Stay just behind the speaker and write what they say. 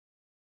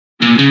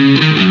Alright,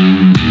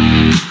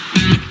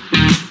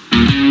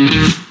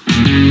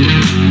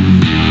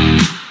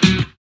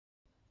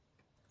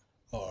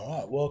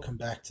 welcome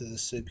back to the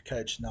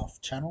SuperCoach and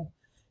NRL channel.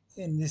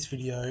 In this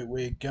video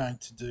we're going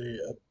to do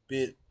a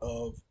bit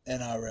of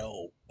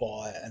NRL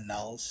buy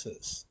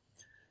analysis.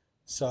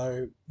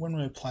 So when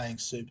we're playing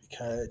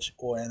SuperCoach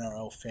or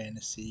NRL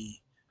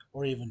Fantasy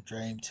or even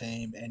Dream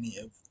Team, any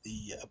of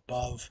the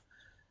above,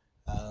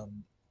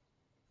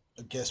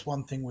 I guess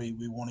one thing we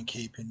want to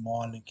keep in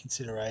mind and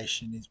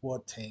consideration is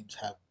what teams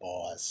have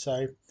buys.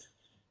 So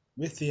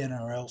with the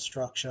NRL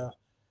structure,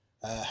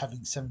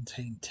 having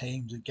 17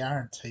 teams, it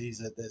guarantees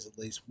that there's at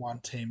least one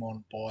team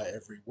on bye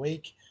every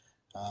week.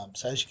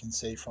 So as you can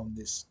see from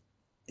this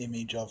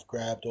image I've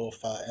grabbed off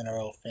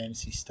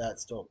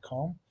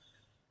NRLFantasyStats.com.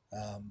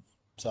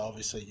 So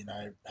obviously,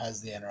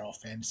 has the NRL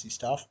fantasy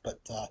stuff,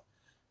 but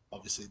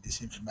obviously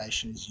this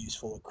information is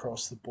useful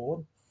across the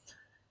board.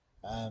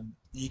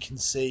 You can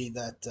see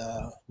that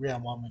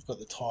round one we've got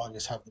the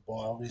Tigers have the bye,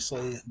 obviously,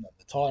 and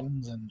the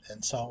Titans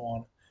and so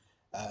on.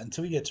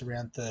 Until we get to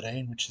round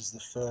 13, which is the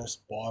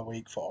first bye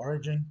week for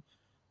Origin.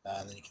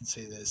 Then you can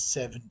see there's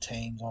 7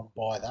 teams on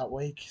bye that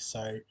week,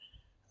 so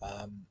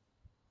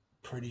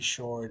pretty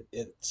sure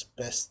it's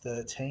best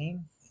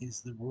 13 is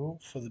the rule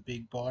for the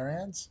big bye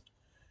rounds.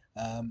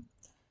 And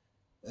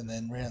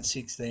then round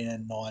 16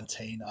 and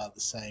 19 are the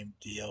same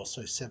deal,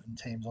 so 7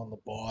 teams on the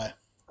bye.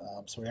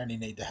 So we only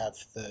need to have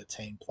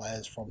 13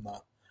 players from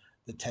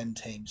the 10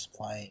 teams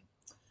playing.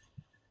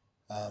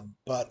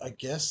 But I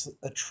guess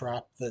a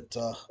trap that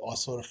I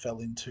sort of fell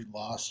into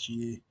last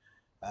year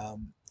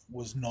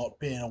was not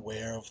being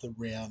aware of the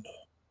round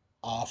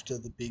after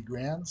the big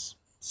rounds.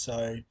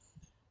 So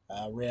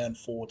round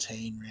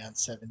 14, round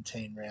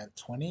 17, round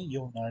 20,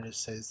 you'll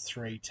notice there's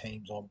 3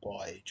 teams on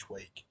bye each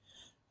week.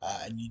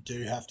 And you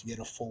do have to get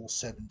a full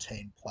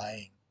 17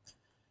 playing.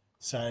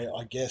 So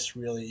I guess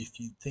really if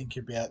you think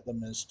about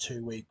them as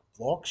 2-week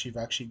blocks, you've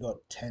actually got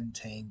 10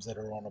 teams that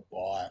are on a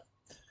bye.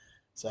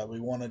 So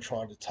we want to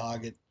try to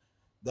target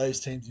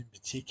those teams in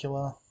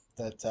particular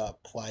that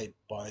played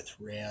both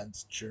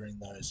rounds during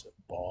those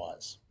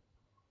buys.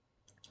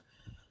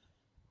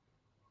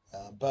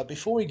 But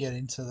before we get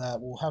into that,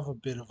 we'll have a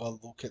bit of a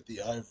look at the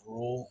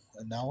overall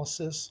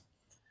analysis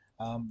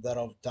that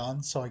I've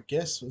done. So I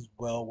guess as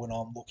well, when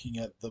I'm looking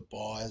at the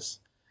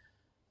buys,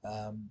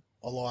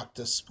 I like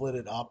to split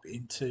it up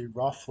into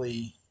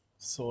roughly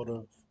sort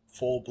of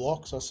 4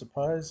 blocks, I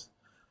suppose.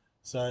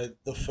 So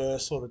the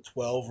first sort of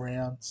 12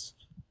 rounds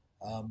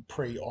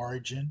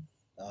pre-Origin,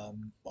 I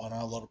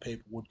know a lot of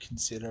people would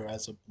consider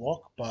as a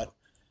block, but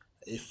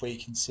if we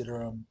consider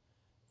them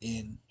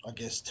in, I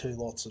guess, 2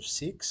 lots of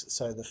 6,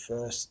 so the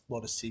first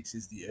lot of 6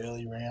 is the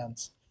early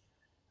rounds,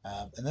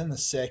 and then the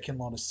second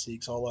lot of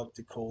 6 I like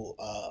to call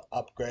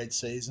upgrade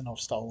season. I've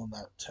stolen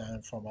that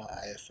term from our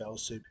AFL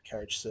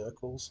Supercoach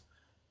circles.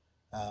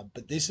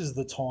 But this is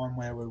the time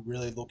where we're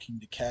really looking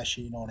to cash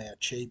in on our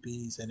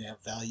cheapies and our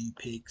value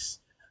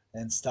picks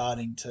and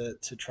starting to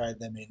trade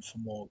them in for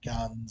more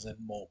guns and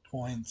more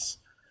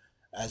points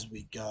as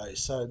we go.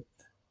 So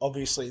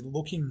obviously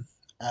looking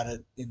at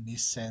it in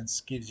this sense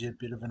gives you a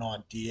bit of an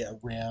idea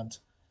around,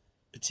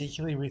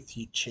 particularly with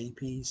your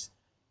cheapies,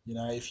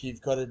 if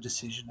you've got a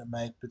decision to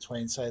make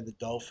between, say, the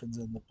Dolphins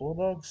and the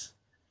Bulldogs.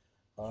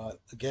 I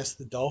guess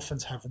the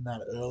Dolphins having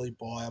that early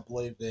bye, I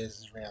believe theirs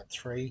is round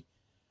 3.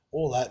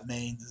 All that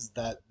means is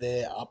that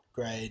their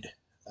upgrade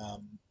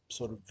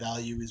sort of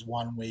value is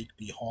 1 week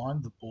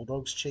behind the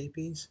Bulldogs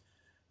cheapies,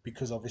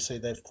 because obviously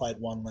they've played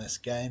 1 less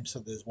game, so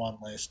there's 1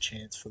 less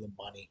chance for the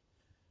money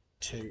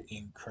to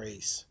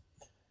increase.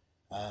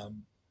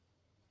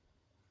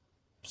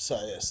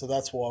 So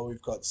that's why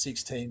we've got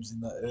 6 teams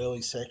in the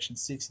early section,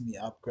 6 in the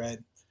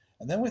upgrade.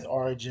 And then with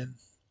Origin,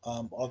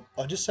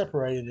 I just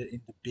separated it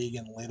into big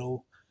and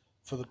little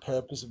for the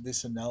purpose of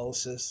this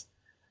analysis.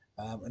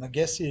 And I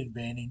guess the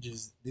advantage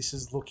is this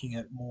is looking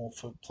at more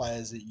for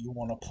players that you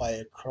want to play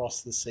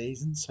across the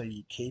season, so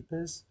your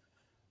keepers.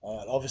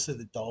 Obviously,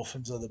 the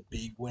Dolphins are the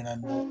big winner,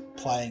 not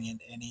playing in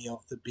any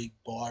of the big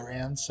bye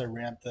rounds. So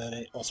round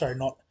 13,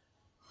 not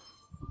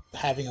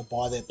having a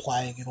bye, they're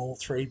playing in all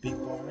 3 big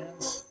bye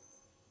rounds.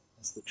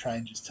 As the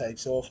train just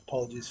takes off,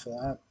 apologies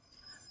for that.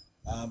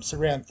 So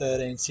round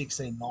 13,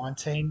 16,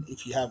 19,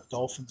 if you have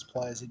Dolphins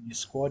players in your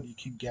squad, you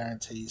can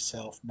guarantee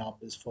yourself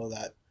numbers for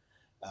that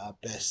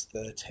best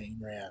 13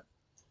 round.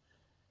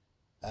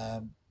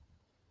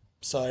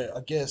 So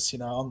I guess,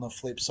 on the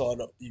flip side,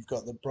 you've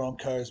got the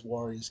Broncos,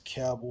 Warriors,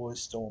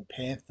 Cowboys, Storm,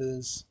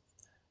 Panthers.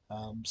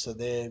 So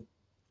they're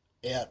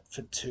out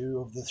for 2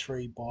 of the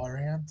 3 bye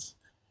rounds,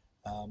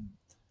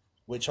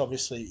 which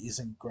obviously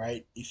isn't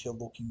great if you're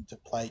looking to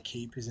play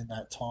keepers in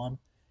that time.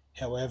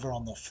 However,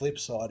 on the flip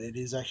side, it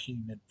is actually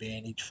an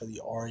advantage for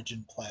the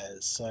Origin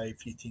players. So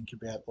if you think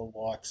about the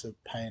likes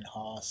of Payne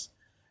Haas,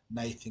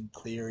 Nathan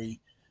Cleary,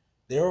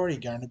 they're already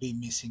going to be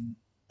missing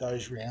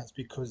those rounds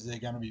because they're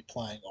going to be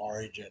playing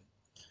Origin.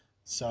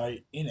 So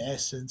in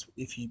essence,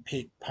 if you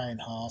pick Payne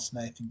Haas,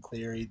 Nathan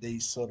Cleary,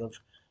 these sort of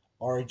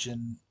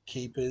Origin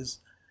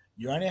keepers,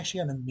 you're only actually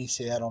going to miss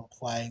out on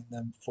playing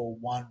them for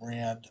one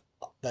round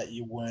that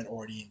you weren't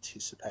already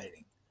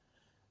anticipating.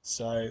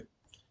 So,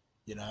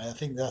 I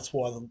think that's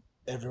why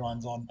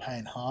everyone's on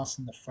Payne Haas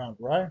in the front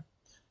row,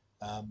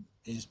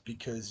 is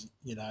because,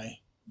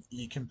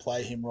 you can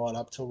play him right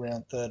up till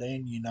round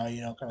 13. You're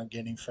not going to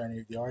get him for any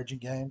of the Origin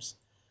games.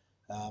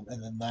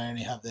 And then they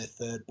only have their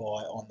third bye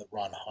on the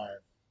run home.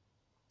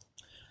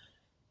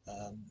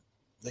 Um,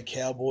 the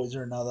Cowboys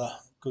are another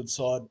good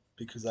side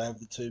because they have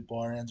the two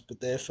bye rounds, but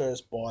their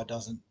first bye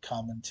doesn't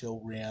come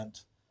until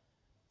round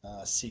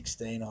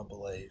 16, I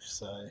believe.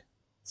 So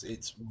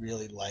it's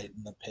really late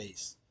in the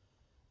piece,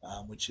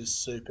 which is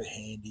super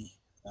handy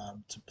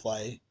to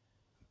play.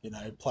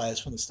 Players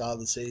from the start of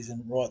the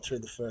season right through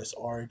the first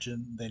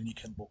Origin, then you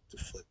can look to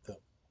flip them.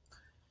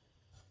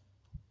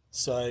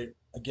 So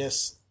I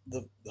guess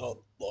the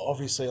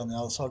obviously on the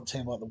other side, a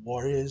team like the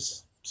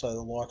Warriors, so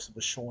the likes of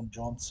a Sean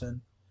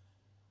Johnson,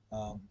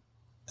 um,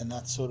 and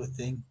that sort of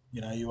thing.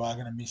 You are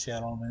going to miss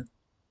out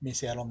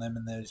on them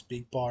in those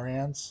big buy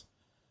rounds,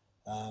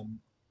 um,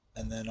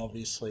 and then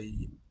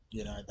obviously,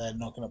 they're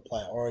not going to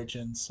play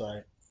Origin,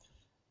 so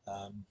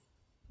um,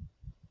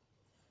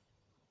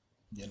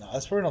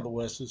 that's probably not the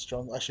worst of the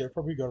strong. Actually, I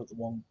probably got it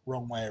the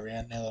wrong way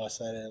around now that I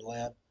say it out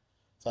loud.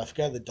 So if I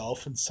go to the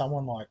Dolphins,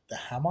 someone like the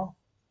Hammer.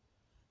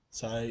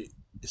 So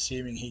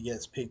assuming he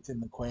gets picked in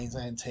the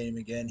Queensland team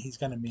again, he's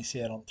going to miss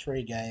out on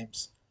 3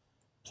 games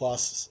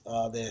plus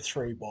their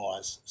 3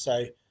 buys.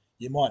 So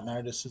you might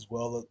notice as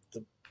well that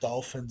the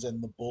Dolphins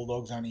and the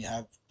Bulldogs only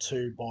have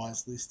 2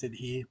 buys listed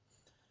here,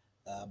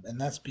 and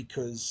that's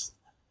because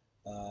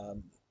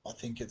um, I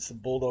think it's the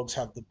Bulldogs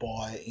have the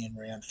bye in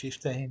round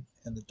 15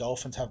 and the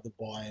Dolphins have the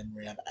bye in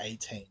round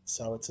 18.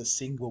 So it's a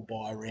single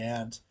bye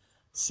round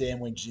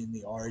sandwiched in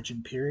the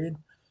Origin period.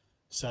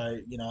 So,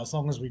 as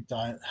long as we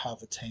don't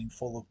have a team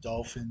full of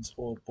Dolphins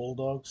or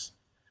Bulldogs,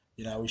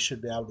 we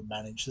should be able to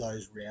manage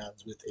those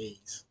rounds with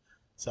ease.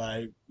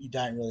 So you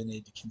don't really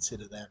need to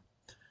consider them.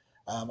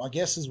 I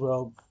guess as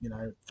well,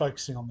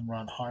 focusing on the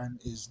run home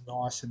is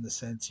nice in the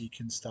sense you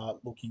can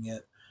start looking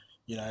at,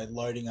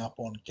 loading up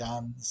on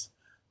guns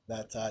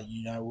that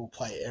will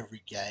play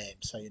every game.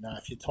 So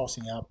if you're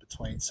tossing up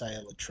between, say,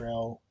 a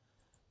Latrell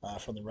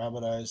from the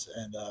Rabbitohs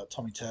and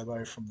Tommy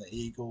Turbo from the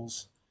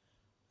Eagles,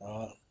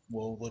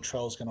 well,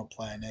 Latrell's going to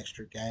play an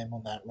extra game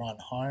on that run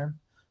home,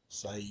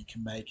 so you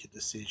can make a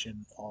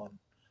decision on,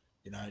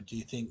 do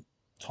you think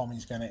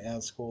Tommy's going to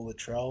outscore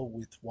Latrell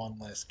with one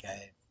less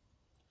game?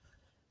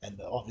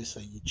 And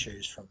obviously you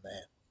choose from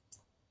there.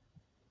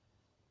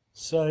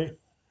 So,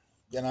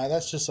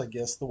 that's just, I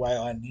guess, the way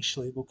I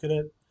initially look at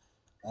it.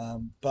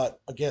 But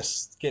I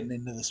guess getting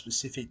into the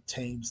specific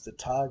teams to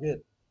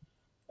target.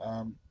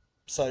 Um,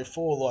 so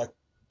for like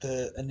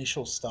the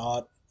initial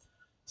start,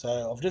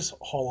 so I've just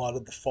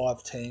highlighted the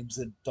 5 teams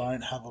that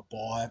don't have a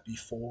bye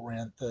before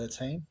round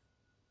 13.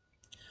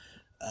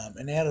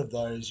 And out of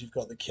those, you've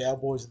got the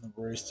Cowboys and the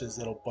Roosters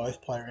that'll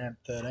both play round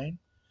 13,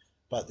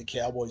 but the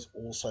Cowboys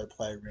also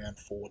play round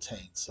 14.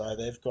 So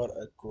they've got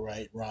a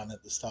great run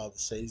at the start of the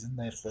season.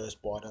 Their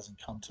first bye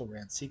doesn't come till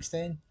round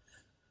 16.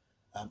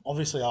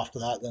 Obviously, after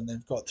that, then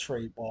they've got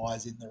 3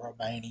 buys in the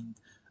remaining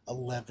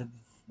 11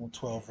 or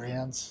 12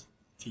 rounds,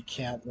 if you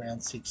count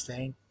round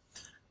 16.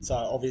 So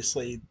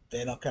obviously,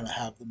 they're not going to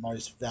have the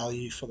most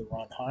value for the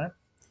run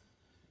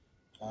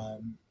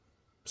home.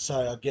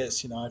 So I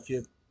guess, if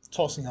you're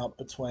tossing up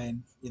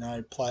between,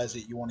 players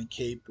that you want to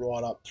keep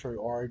right up through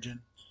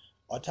Origin,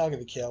 I target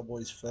the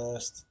Cowboys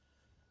first.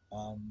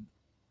 Um,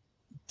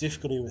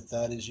 Difficulty with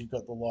that is you've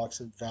got the likes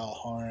of Val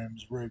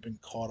Holmes, Ruben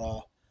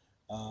Cotter,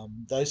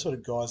 those sort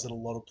of guys that a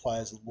lot of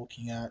players are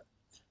looking at,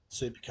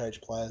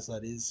 SuperCoach players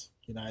that is,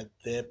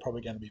 they're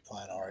probably going to be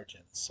playing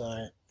Origin.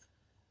 So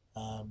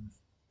um,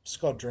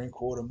 Scott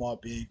Drinkwater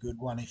might be a good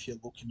one if you're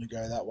looking to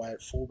go that way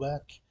at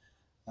fullback.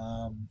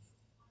 Um,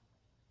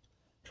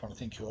 Trying to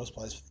think who else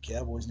plays for the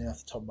Cowboys now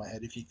off the top of my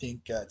head. If you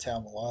think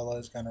Taumalolo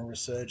is going to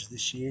resurge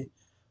this year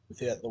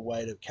without the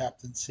weight of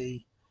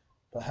captaincy,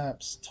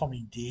 perhaps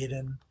Tommy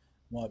Dearden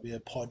might be a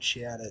pod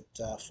shout at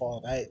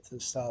 5'8" to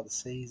the start of the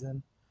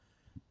season.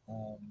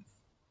 Um,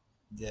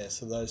 yeah,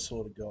 so those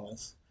sort of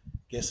guys.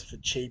 Guess if a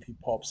cheapie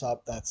pops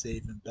up, that's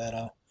even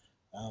better.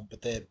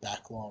 But their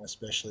backline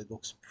especially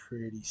looks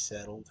pretty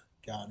settled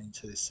going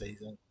into this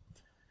season.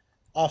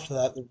 After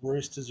that, the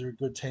Roosters are a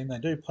good team. They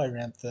do play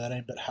round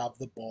 13, but have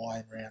the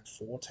bye in round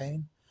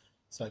 14.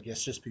 So I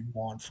guess just be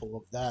mindful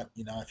of that.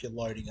 If you're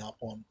loading up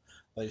on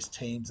those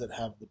teams that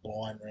have the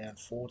bye in round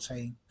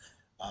 14,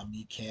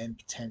 you can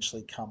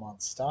potentially come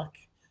unstuck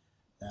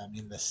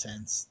in the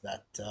sense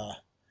that,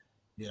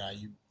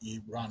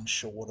 you run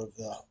short of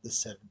the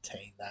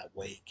 17 that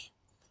week.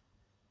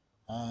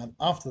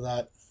 After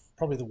that,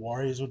 probably the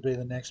Warriors would be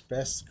the next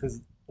best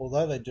because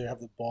although they do have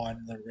the bye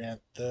in the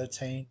round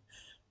 13,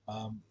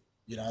 um,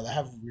 they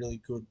have a really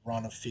good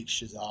run of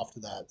fixtures after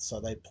that. So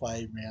they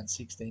play round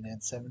 16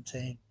 and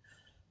 17.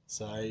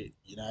 So,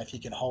 if you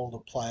can hold a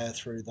player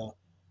through the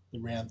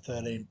round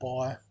 13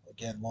 bye,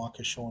 again, like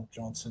a Sean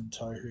Johnson,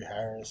 Tohu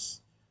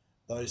Harris,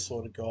 those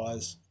sort of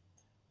guys,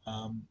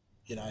 um,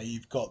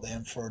 you've got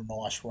them for a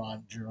nice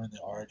run during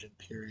the Origin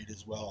period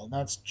as well, and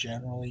that's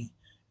generally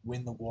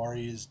when the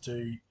Warriors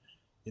do,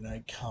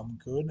 come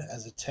good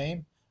as a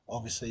team.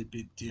 Obviously, a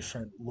bit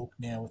different look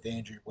now with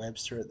Andrew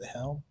Webster at the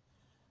helm,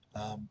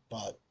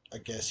 but I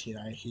guess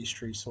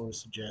history sort of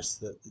suggests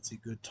that it's a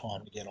good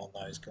time to get on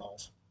those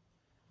guys.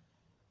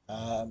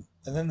 And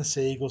then the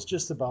Seagulls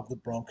just above the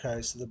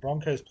Broncos. So the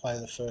Broncos play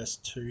the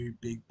first two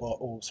big buy,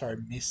 or sorry,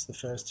 miss the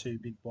first two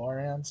big buy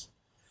rounds.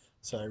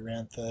 So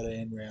round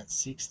 13, round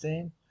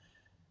 16.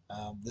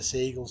 The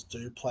Seagulls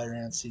do play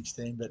round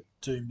 16, but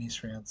do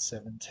miss round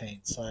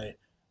 17. So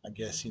I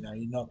guess you're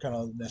not going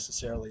to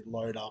necessarily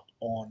load up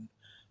on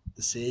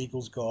the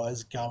Seagulls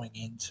guys going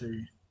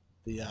into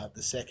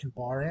the second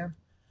buy round,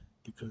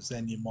 because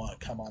then you might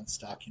come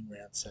unstuck in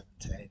round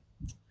 17.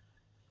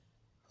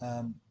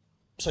 Um,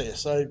 so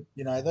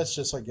yeah, that's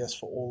just I guess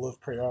for all of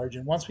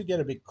pre-Origin. Once we get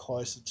a bit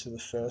closer to the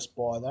first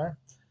buy though,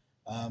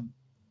 um,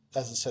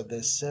 as I said,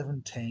 there's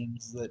 7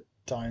 teams that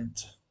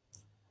don't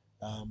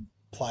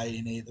play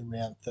in either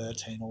round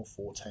 13 or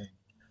 14.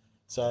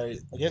 So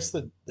I guess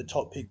the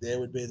top pick there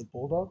would be the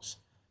Bulldogs,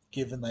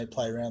 given they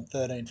play round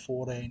 13,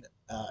 14,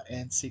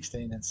 and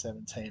 16 and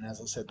 17. As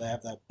I said, they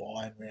have that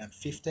buy in round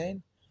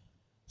 15.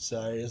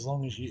 So as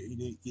long as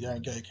you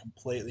don't go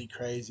completely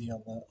crazy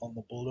on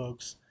the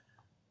Bulldogs,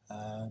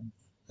 um,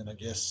 and I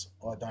guess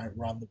I don't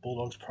run the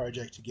Bulldogs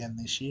project again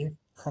this year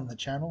on the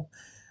channel.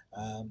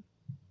 Um,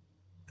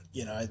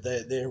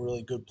 they're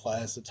really good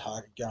players to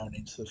target going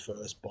into the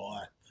first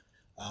buy,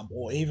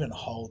 or even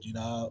hold.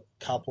 A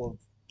couple of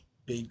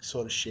big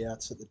sort of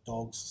shouts at the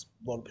Dogs.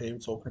 A lot of people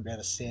talking about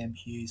a Sam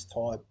Hughes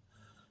type,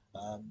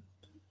 um,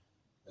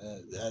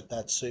 at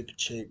that super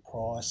cheap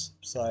price.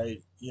 So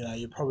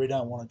you probably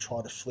don't want to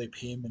try to flip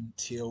him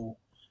until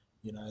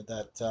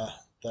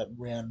that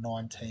round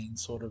 19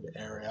 sort of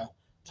area,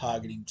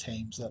 targeting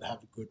teams that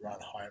have a good run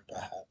home,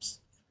 perhaps.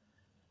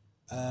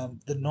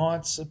 The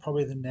Knights are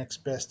probably the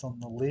next best on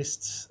the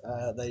list.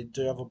 They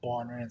do have a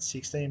bye in round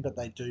 16, but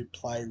they do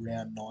play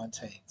round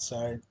 19.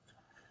 So,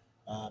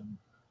 um,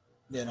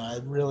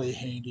 really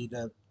handy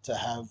to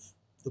have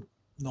the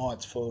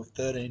Knights for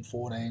 13,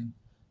 14,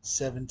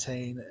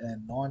 17,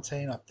 and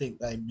 19. I think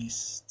they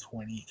miss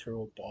 20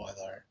 through a bye,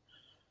 though.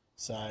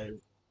 So,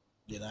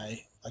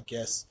 I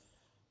guess,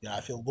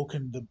 if you're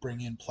looking to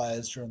bring in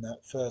players during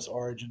that first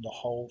Origin to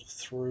hold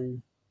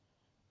through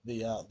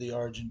the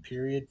Origin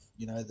period,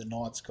 the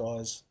Knights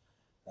guys,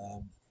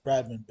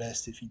 Bradman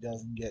Best if he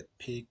doesn't get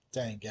picked,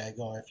 Dane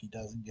Gagai if he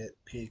doesn't get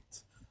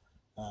picked,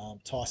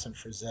 Tyson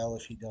Frizzell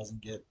if he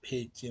doesn't get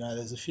picked.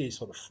 There's a few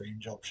sort of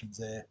fringe options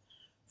there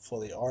for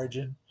the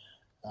Origin,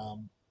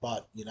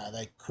 but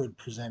they could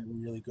present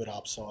really good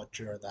upside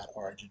during that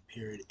Origin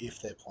period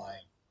if they're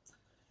playing.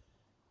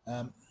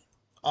 Um,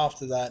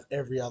 After that,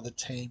 every other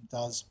team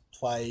does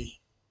play,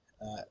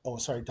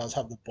 does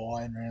have the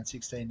bye in round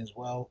 16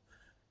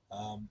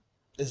 um,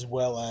 as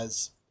well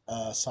as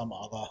some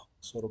other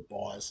sort of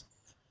buys.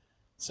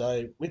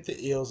 So with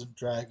the Eels and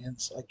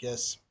Dragons, I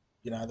guess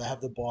they have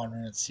the bye in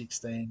round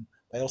 16.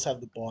 They also have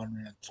the bye in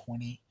round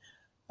 20,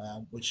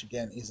 which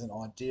again isn't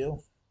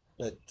ideal,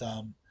 but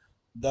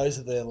those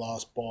are their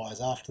last buys.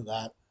 After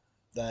that,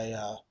 they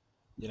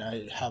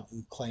have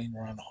the clean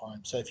run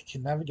home. So if you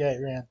can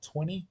navigate round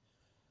 20,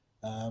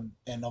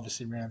 and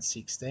obviously round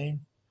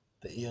 16,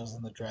 the Eels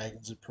and the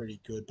Dragons are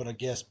pretty good. But I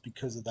guess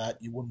because of that,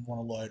 you wouldn't want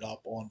to load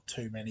up on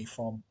too many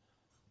from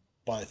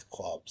both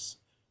clubs.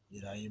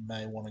 You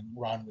may want to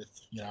run with,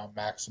 a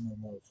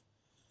maximum of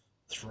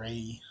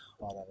 3.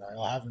 I don't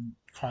know. I haven't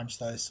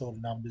crunched those sort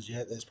of numbers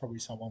yet. There's probably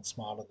someone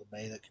smarter than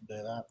me that can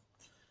do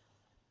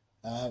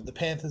that. The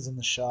Panthers and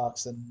the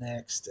Sharks are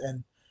next,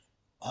 and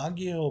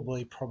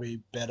arguably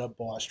probably better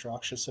by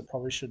structure, so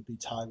probably should be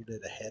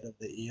targeted ahead of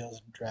the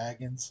Eels and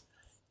Dragons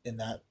in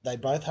that they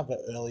both have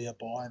an earlier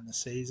buy in the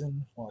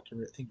season, like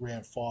I think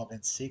round 5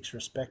 and 6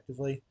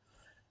 respectively,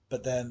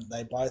 but then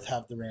they both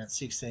have the round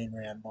 16,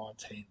 round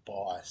 19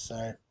 buy.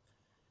 So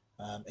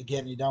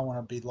again, you don't want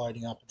to be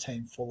loading up a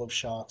team full of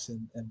Sharks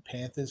and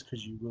Panthers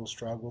because you will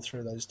struggle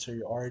through those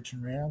 2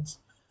 Origin rounds,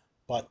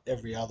 but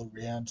every other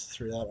round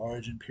through that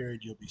Origin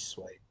period, you'll be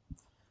sweet.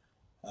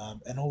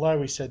 And although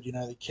we said,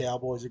 the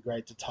Cowboys are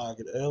great to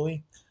target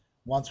early,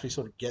 once we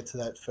sort of get to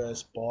that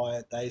first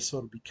buy, they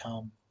sort of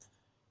become,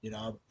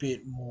 a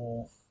bit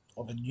more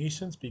of a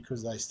nuisance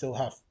because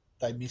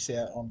they miss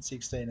out on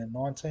 16 and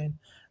 19,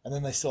 and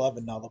then they still have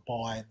another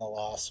buy in the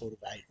last sort of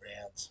 8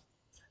 rounds.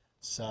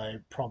 So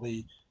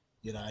probably,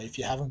 if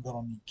you haven't got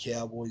on your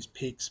Cowboys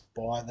picks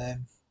by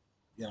then,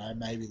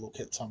 maybe look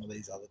at some of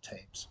these other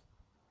teams.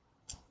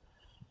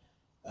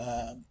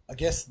 I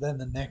guess then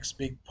the next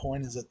big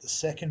point is at the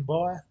second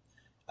buy.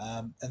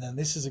 And then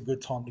this is a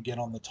good time to get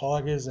on the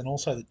Tigers and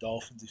also the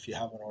Dolphins if you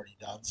haven't already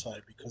done so,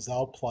 because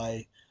they'll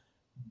play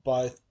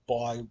both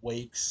bye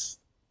weeks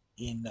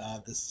in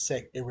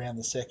around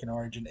the second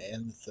Origin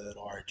and the third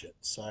Origin.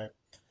 So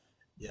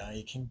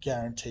you can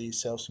guarantee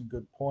yourself some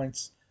good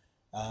points.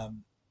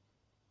 Um,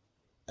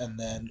 and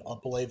then I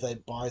believe they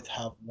both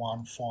have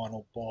one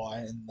final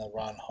bye in the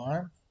run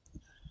home.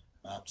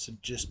 So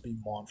just be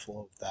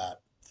mindful of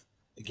that.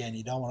 Again,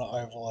 you don't want to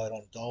overload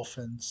on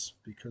Dolphins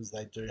because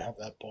they do have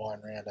that bye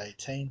in round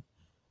 18,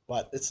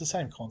 but it's the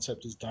same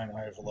concept as don't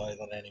overload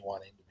on any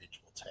one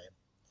individual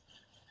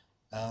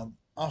team.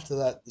 After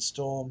that, the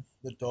Storm,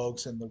 the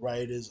Dogs, and the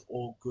Raiders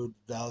all good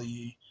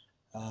value,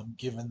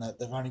 given that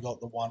they've only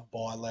got the one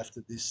bye left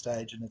at this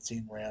stage and it's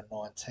in round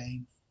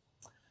 19.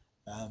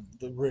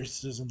 The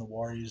Roosters and the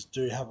Warriors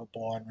do have a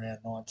bye in round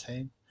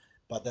 19,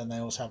 but then they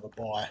also have a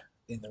bye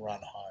in the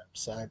run home.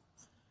 So,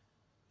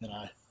 you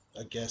know,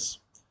 I guess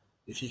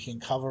if you can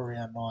cover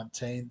round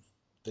 19,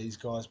 these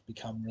guys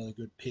become really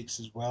good picks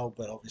as well.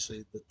 But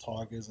obviously, the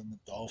Tigers and the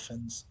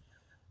Dolphins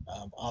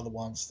are the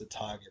ones to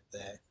target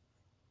there.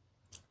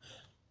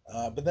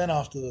 But then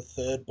after the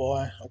third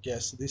bye, I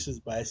guess this is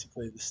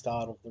basically the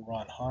start of the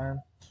run home.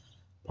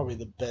 Probably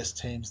the best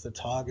teams to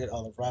target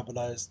are the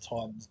Rabbitohs,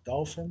 Titans,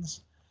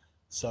 Dolphins.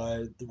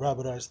 So the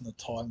Rabbitohs and the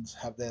Titans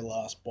have their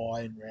last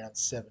bye in round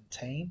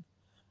 17.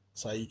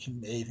 So you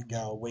can even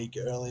go a week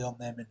early on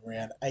them in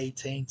round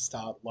 18,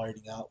 start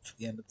loading up for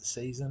the end of the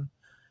season.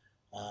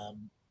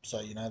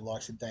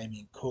 Likes of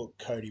Damien Cook,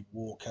 Cody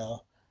Walker,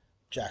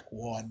 Jack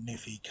White, and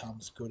if he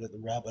comes good at the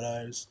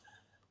Rabbitohs.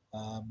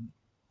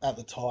 At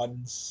the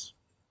Titans,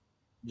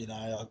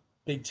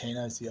 Big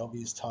Tino's the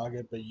obvious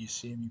target, but you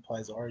assume he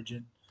plays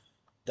Origin.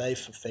 Dave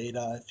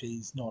Fafita, if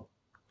he's not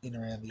in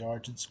around the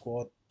Origin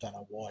squad, don't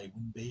know why he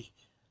wouldn't be.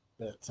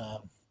 But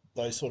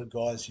those sort of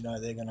guys,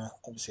 they're going to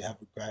obviously have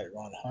a great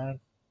run home.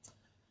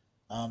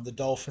 The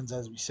Dolphins,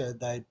 as we said,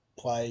 they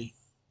play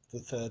the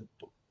third,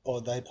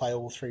 or they play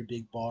all three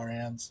big bye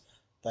rounds.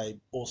 They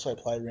also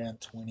play round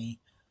 20,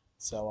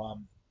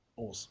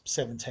 or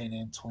 17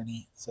 and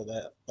 20, so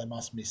they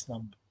must miss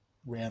them.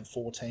 Round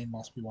 14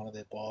 must be one of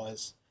their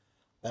byes.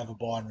 They have a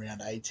bye in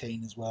round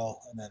 18 as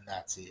well, and then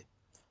that's it.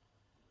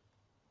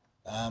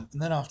 And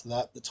then after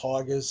that, the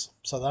Tigers,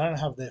 so they don't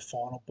have their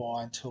final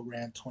bye until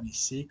round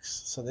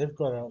 26. So they've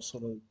got a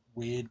sort of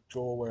weird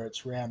draw where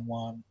it's round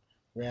 1,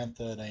 round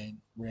 13,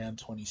 round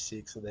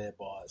 26 are their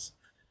byes.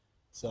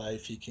 So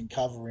if you can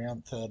cover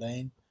round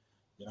 13,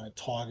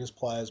 Tigers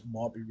players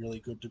might be really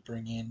good to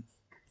bring in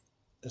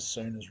as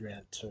soon as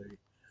round 2.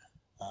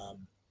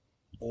 Um,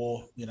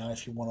 or,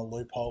 if you want a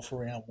loophole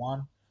for round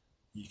 1,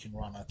 you can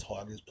run a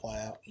Tigers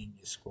player in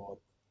your squad.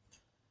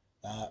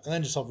 And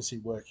then just obviously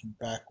working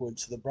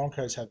backwards. So the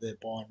Broncos have their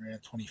bye in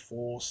round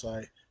 24,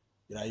 so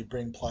you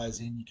bring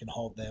players in, you can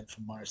hold them for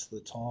most of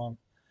the time.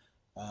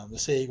 The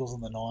Sea Eagles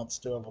and the Knights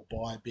do have a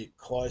bye a bit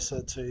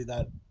closer to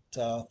that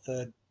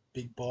third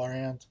big bye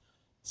round,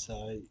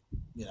 so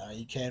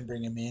you can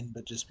bring them in,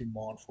 but just be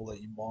mindful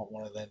that you might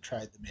want to then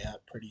trade them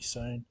out pretty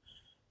soon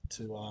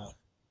to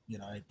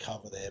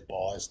cover their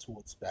buys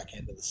towards the back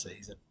end of the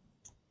season.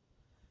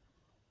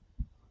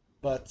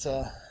 But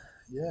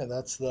yeah,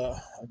 that's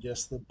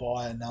the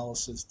buy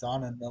analysis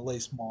done, and at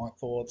least my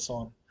thoughts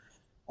on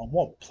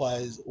what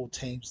players or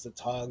teams to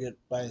target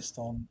based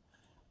on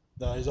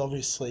those.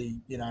 Obviously,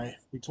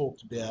 we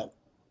talked about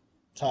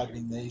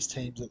targeting these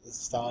teams at the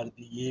start of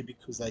the year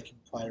because they can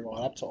play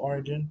right up to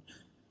Origin.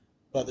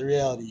 But the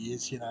reality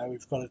is,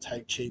 we've got to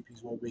take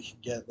cheapies where we can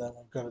get them.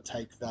 We've got to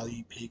take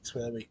value picks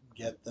where we can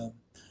get them.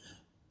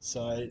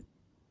 So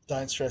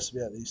don't stress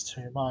about this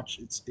too much.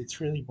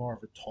 It's really more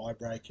of a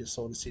tiebreaker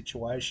sort of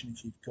situation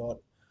if you've got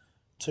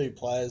two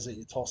players that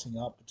you're tossing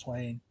up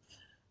between,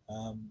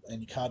 and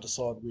you can't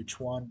decide which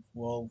one.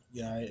 Well,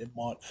 it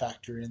might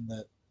factor in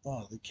that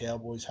the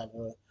Cowboys have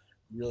a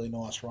really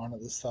nice run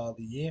at the start of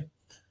the year,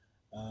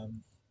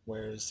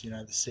 whereas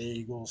the Sea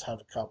Eagles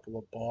have a couple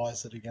of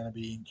buys that are going to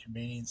be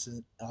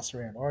inconveniencing us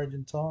around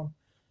Origin time,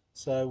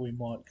 so we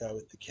might go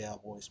with the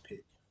Cowboys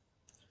pick.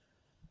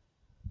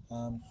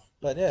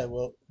 But yeah,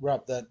 we'll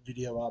wrap that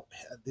video up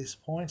at this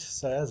point.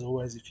 So as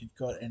always, if you've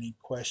got any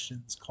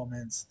questions,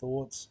 comments,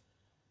 thoughts,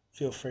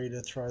 feel free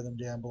to throw them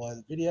down below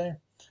the video.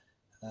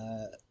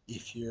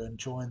 If you're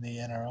enjoying the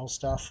NRL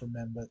stuff,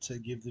 remember to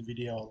give the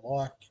video a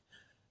like.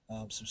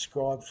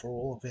 Subscribe for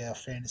all of our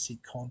fantasy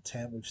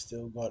content. We've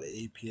still got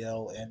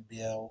EPL,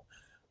 NBL,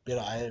 bit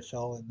of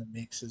AFL in the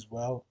mix as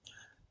well.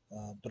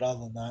 But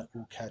other than that,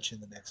 we'll catch you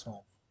in the next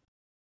one.